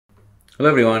Hello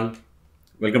everyone,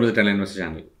 welcome to the 10 Investor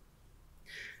channel.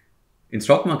 In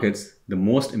stock markets, the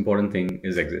most important thing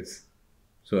is exits.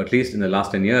 So at least in the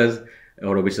last 10 years,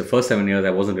 out of which the first 7 years I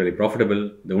wasn't really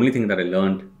profitable, the only thing that I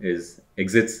learned is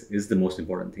exits is the most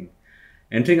important thing.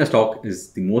 Entering a stock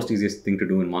is the most easiest thing to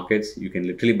do in markets. You can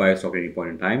literally buy a stock at any point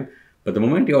in time. But the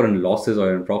moment you're in losses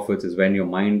or in profits is when your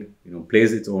mind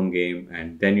plays its own game,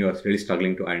 and then you're really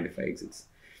struggling to identify exits.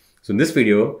 So in this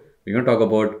video, we're going to talk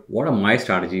about what are my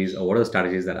strategies or what are the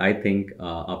strategies that I think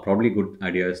are probably good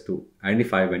ideas to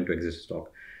identify when to exit a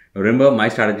stock. Now remember, my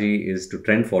strategy is to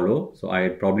trend follow. So I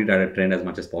probably try to trend as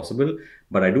much as possible,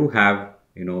 but I do have,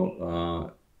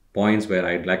 points where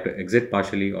I'd like to exit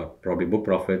partially or probably book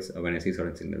profits when I see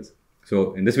certain signals.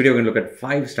 So in this video, we're going to look at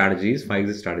five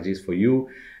exit strategies for you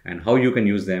and how you can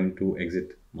use them to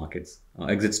exit markets,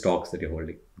 exit stocks that you're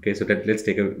holding. Okay, so let's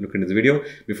take a look into this video.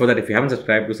 Before that, if you haven't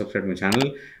subscribed, do subscribe to my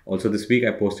channel. Also, this week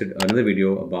I posted another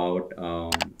video about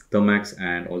Thermax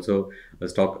and also a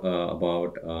stock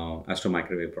about Astro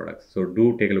Microwave products. So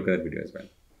do take a look at that video as well.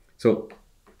 So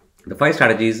the five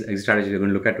exit strategies we're going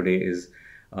to look at today is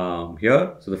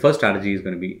here. So the first strategy is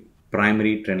going to be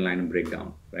primary trend line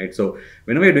breakdown, right? So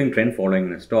whenever you're doing trend following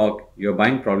in a stock, you're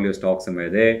buying probably a stock somewhere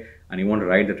there and you want to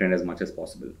ride the trend as much as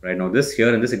possible, right? Now this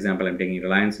here in this example, I'm taking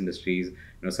Reliance Industries,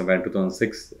 somewhere in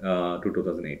 2006 to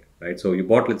 2008, right? So you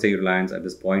bought, let's say, Reliance at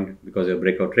this point because you're a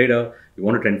breakout trader, you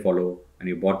want to trend follow, and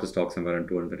you bought the stock somewhere on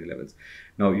 230 levels.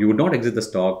 Now you would not exit the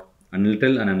stock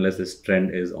until and unless this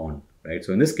trend is on, right?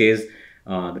 So in this case,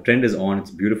 the trend is on,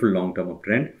 it's a beautiful long-term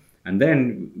uptrend. And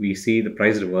then we see the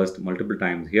price reversed multiple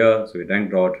times here. So we then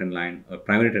draw a trend line. A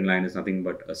primary trend line is nothing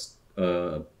but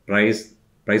a price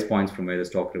points from where the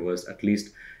stock reversed at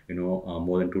least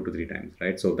more than 2 to 3 times,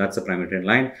 right? So that's the primary trend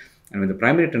line. And when the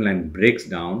primary trend line breaks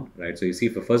down, right? So you see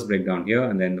for first breakdown here,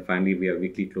 and then finally we have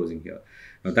weekly closing here.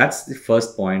 Now that's the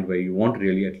first point where you want to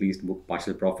really at least book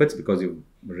partial profits because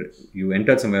you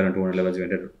entered somewhere on 200 levels,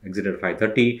 exited at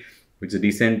 530, which is a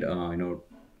decent,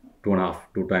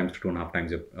 two times to 2.5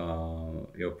 times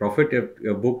your profit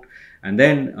you've booked, and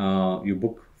then you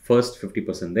book first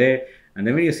 50% there, and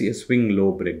then when you see a swing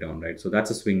low breakdown, right? So that's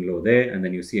a swing low there, and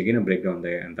then you see again a breakdown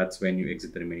there, and that's when you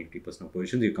exit the remaining 50% of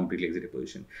positions. You completely exit a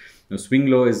position. Now swing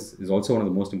low is also one of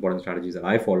the most important strategies that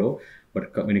I follow,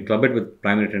 but when you club it with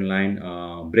primary trend line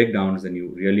breakdowns, then you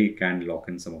really can lock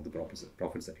in some of the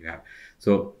profits that you have.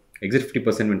 So exit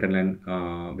 50% when trend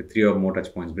line with 3 or more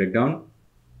touch points breakdown,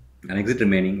 and exit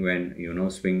remaining when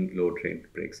swing low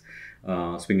breaks.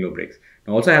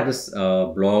 Now also I have this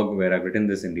blog where I've written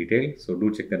this in detail, so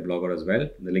do check that blog out as well.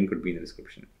 The link would be in the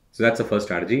description. So that's the first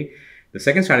strategy. The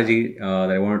second strategy that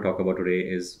I want to talk about today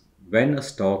is when a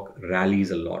stock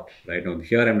rallies a lot. Right now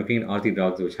here I'm looking at Aarti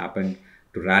Drugs, which happened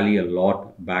to rally a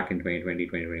lot back in 2020,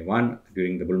 2021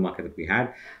 during the bull market that we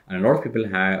had. And a lot of people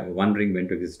are wondering when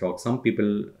to exit stock. Some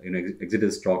people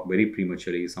exited stock very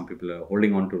prematurely. Some people are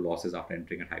holding on to losses after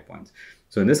entering at high points.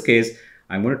 So in this case,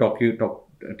 I'm going to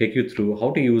take you through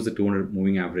how to use the 200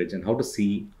 moving average and how to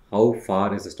see how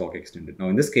far is the stock extended. Now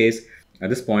in this case, at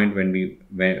this point when we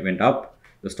went up,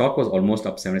 the stock was almost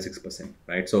up 76%,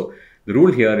 right? So the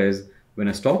rule here is when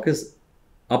a stock is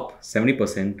up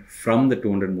 70% from the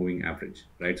 200 moving average,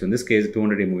 right? So in this case, the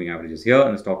 200-day moving average is here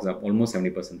and the stock is up almost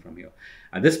 70% from here.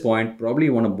 At this point, probably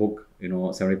you want to book,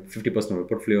 50% of your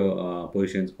portfolio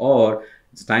positions, or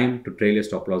it's time to trail your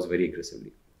stop loss very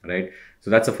aggressively, right? So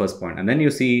that's the first point. And then you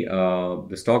see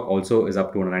the stock also is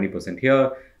up to 190%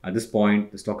 here. At this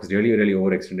point, the stock is really, really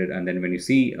overextended. And then when you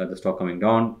see the stock coming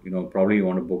down, probably you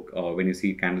want to book, when you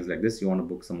see candles like this, you want to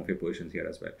book some of your positions here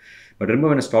as well. But remember,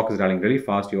 when a stock is rallying really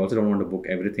fast, you also don't want to book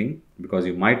everything because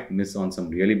you might miss on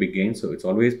some really big gains. So it's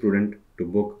always prudent to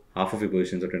book half of your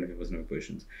positions or 25% of your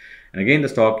positions. And again, the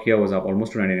stock here was up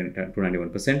almost to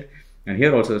 91%. And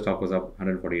here also the stock was up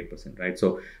 148%, right?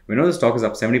 So whenever the stock is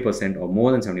up 70% or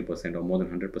more than 70% or more than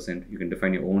 100%, you can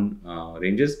define your own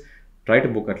ranges. Try to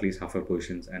book at least half your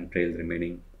positions and trail the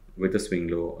remaining with a swing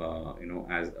low,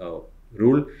 as a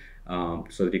rule,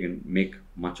 so that you can make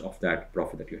much of that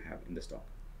profit that you have in the stock.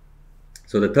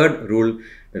 So the third rule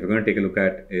that we're going to take a look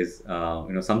at is,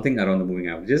 something around the moving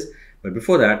averages. But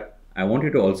before that, I want you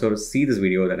to also see this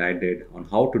video that I did on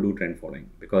how to do trend following,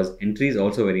 because entry is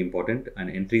also very important and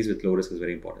entries with low risk is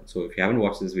very important. So if you haven't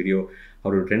watched this video,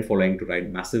 how to do trend following to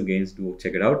ride massive gains, do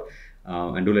check it out.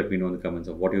 And do let me know in the comments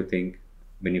of what you think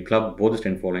when you club both the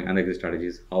trend following and the exit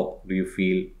strategies. How do you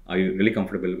feel? Are you really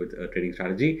comfortable with a trading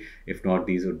strategy? If not,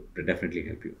 these would definitely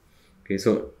help you. Okay,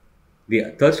 so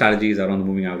the third strategy is around the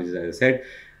moving averages, as I said.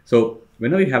 So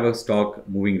whenever you have a stock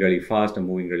moving really fast or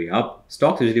moving really up,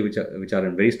 stocks usually which are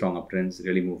in very strong uptrends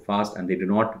really move fast, and they do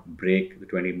not break the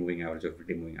 20 moving average or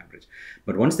 50 moving average.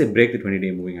 But once they break the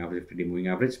 20-day moving average, 50-day moving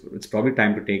average, it's probably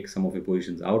time to take some of your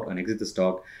positions out and exit the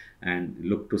stock and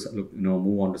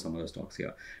move on to some other stocks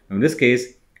here. Now in this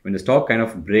case, when the stock kind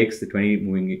of breaks the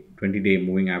 20-day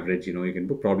moving average, you can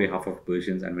book probably half of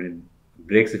positions, and when it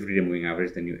breaks the 50-day moving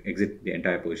average, then you exit the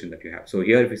entire position that you have. So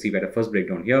here, if you see we had a first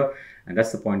breakdown here, and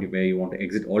that's the point where you want to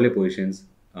exit all your positions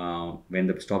when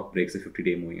the stock breaks the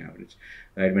 50-day moving average.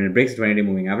 Right? When it breaks the 20-day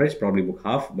moving average, probably book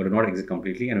half, but do not exit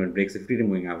completely. And when it breaks the 50-day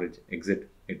moving average, exit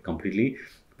it completely.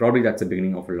 Probably that's the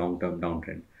beginning of a long-term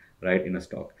downtrend, right, in a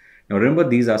stock. Now remember,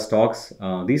 these are stocks.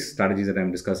 These strategies that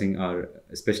I'm discussing are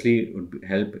especially would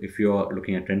help if you're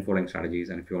looking at trend following strategies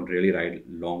and if you want to really ride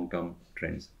long-term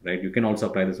trends, right? You can also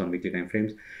apply this on weekly time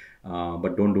frames,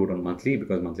 but don't do it on monthly,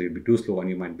 because monthly will be too slow and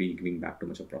you might be giving back too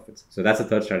much of profits. So that's the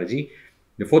third strategy.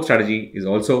 The fourth strategy is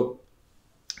also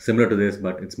similar to this,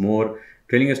 but it's more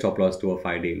trailing your stop loss to a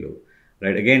 5-day low.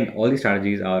 Right. Again, all these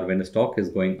strategies are when the stock is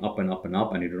going up and up and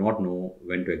up, and you do not know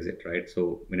when to exit. Right.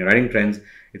 So when you're riding trends,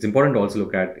 it's important to also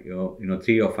look at your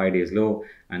 3 or 5 days low.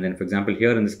 And then, for example,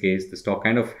 here in this case, the stock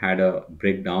kind of had a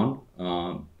breakdown,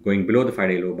 going below the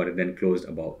 5-day low, but it then closed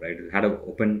above. Right. It had an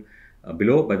open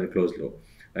below, but it closed low.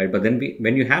 Right. But then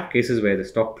when you have cases where the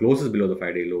stock closes below the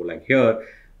 5-day low, like here,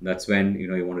 that's when you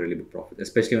want to really book profit,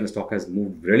 especially when the stock has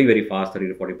moved really, very fast, 30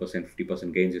 to 40%,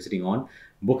 50% gains you're sitting on.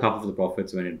 Book half of the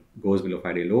profits when it goes below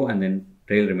 5-day low, and then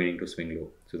trail remaining to swing low.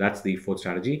 So that's the fourth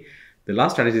strategy. The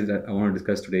last strategy that I want to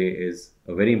discuss today is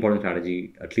a very important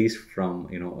strategy, at least from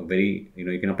a very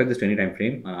you can apply this to any time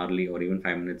frame, an hourly or even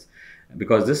 5 minutes,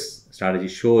 because this strategy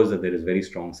shows that there is very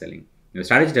strong selling.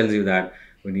 Strategy tells you that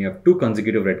when you have two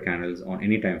consecutive red candles on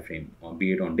any time frame, or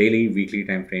be it on daily, weekly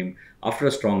time frame, after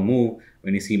a strong move,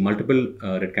 when you see multiple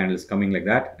red candles coming like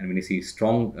that, and when you see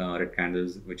strong red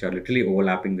candles which are literally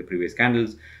overlapping the previous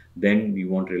candles, then you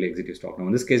want to really exit your stock. Now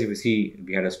in this case, if you see,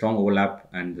 we had a strong overlap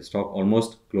and the stock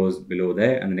almost closed below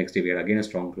there, and the next day we had again a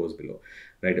strong close below.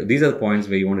 Right? These are the points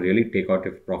where you want to really take out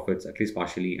your profits, at least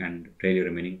partially, and trail your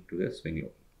remaining to the swing low.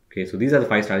 Okay, so these are the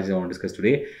 5 strategies I want to discuss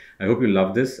today. I hope you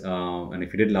love this, and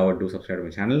if you did love it, do subscribe to my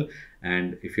channel.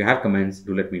 And if you have comments,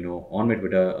 do let me know on my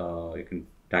Twitter. You can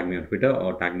tag me on Twitter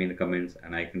or tag me in the comments,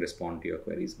 and I can respond to your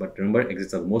queries. But remember,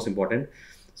 exits are the most important.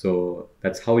 So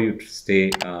that's how you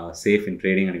stay safe in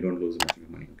trading and you don't lose much of your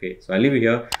money. Okay, so I'll leave you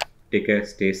here. Take care,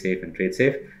 stay safe, and trade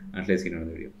safe. And let's see you in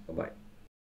another video. Bye bye.